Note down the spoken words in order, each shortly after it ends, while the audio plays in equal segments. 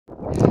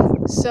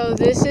So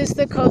this is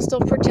the coastal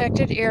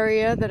protected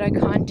area that I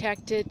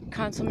contacted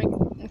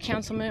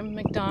Councilman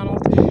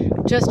McDonald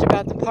just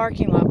about the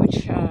parking lot,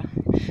 which,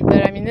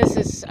 but I mean, this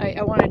is,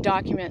 I want to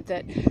document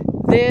that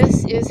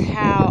this is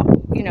how,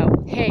 you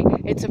know, hey,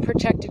 it's a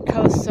protected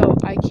coast, so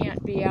I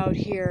can't be out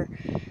here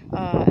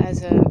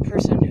as a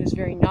person who's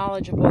very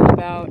knowledgeable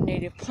about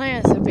native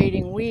plants,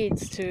 evading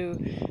weeds to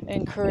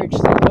encourage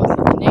the growth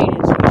of the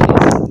natives,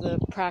 which is the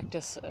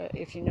practice,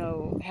 if you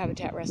know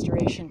habitat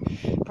restoration,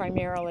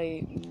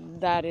 primarily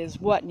that is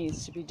what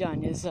needs to be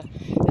done, is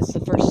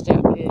the first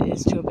step,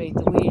 is to abate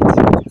the weeds.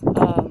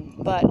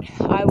 But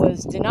I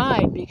was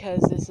denied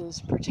because this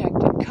is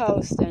protected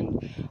coast and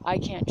I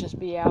can't just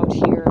be out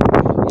here,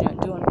 you know,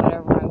 doing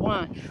whatever I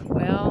want.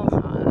 Well,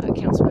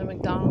 Councilman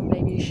McDonald,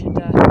 maybe you should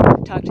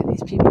talk to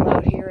these people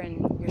out here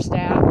and your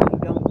staff who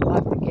don't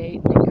lock the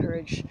gate and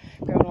encourage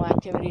criminal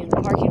activity in the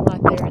parking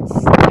lot there.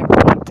 It's never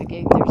locked the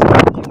gate. There's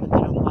nothing there, but they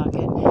don't lock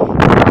it.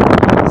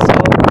 So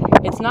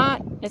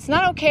it's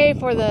not okay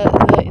for the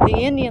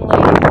Indian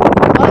lady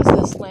who loves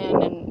this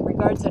land and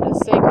regards it as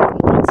sacred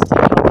and wants to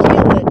help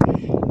heal it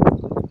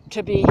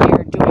to be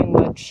here doing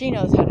what she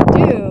knows how to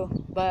do,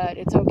 but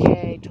it's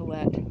okay to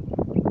let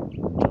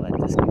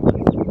this go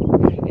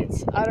on.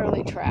 It's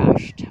utterly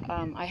trashed.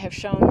 I have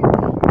shown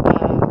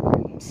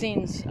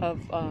scenes of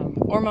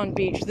Ormond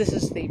Beach. This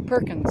is the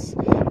Perkins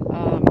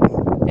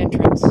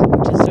entrance,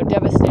 which is so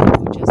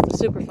devastating, which is the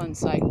Superfund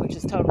site, which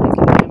is totally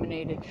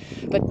contaminated.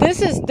 But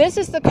this is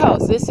the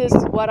coast. This is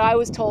what I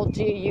was told.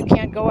 Gee, you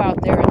can't go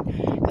out there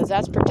because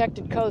that's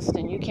protected coast,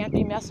 and you can't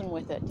be messing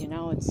with it. You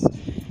know, it's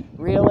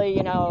really,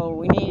 you know,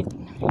 we need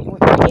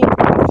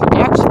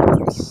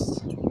experts.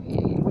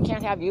 We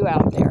can't have you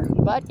out there,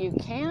 but you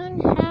can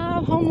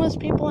have homeless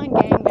people and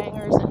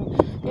gangbangers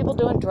and people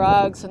doing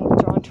drugs and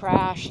throwing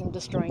trash and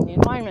destroying the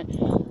environment.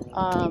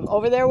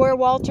 Over there where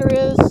Walter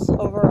is,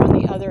 over on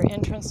the other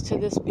entrance to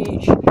this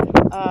beach,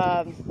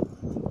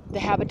 the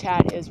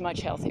habitat is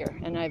much healthier,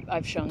 and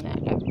I've shown that.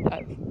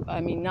 I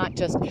mean, not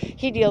just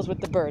he deals with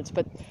the birds,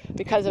 but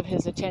because of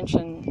his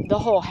attention, the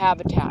whole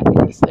habitat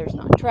there's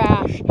not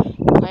trash,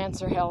 the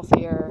plants are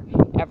healthier,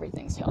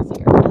 everything's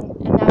healthier,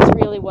 and that's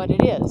really what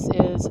it is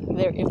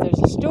there, if there's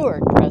a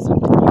steward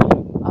present,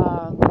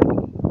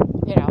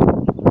 you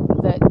know,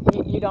 that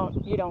you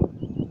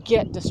don't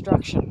get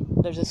destruction.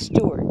 There's a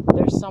steward.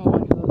 There's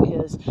someone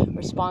who is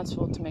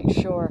responsible to make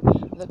sure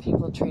that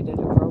people are treated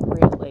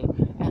appropriately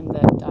and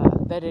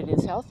that it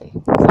is healthy.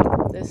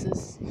 So this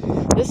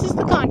is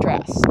the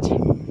contrast.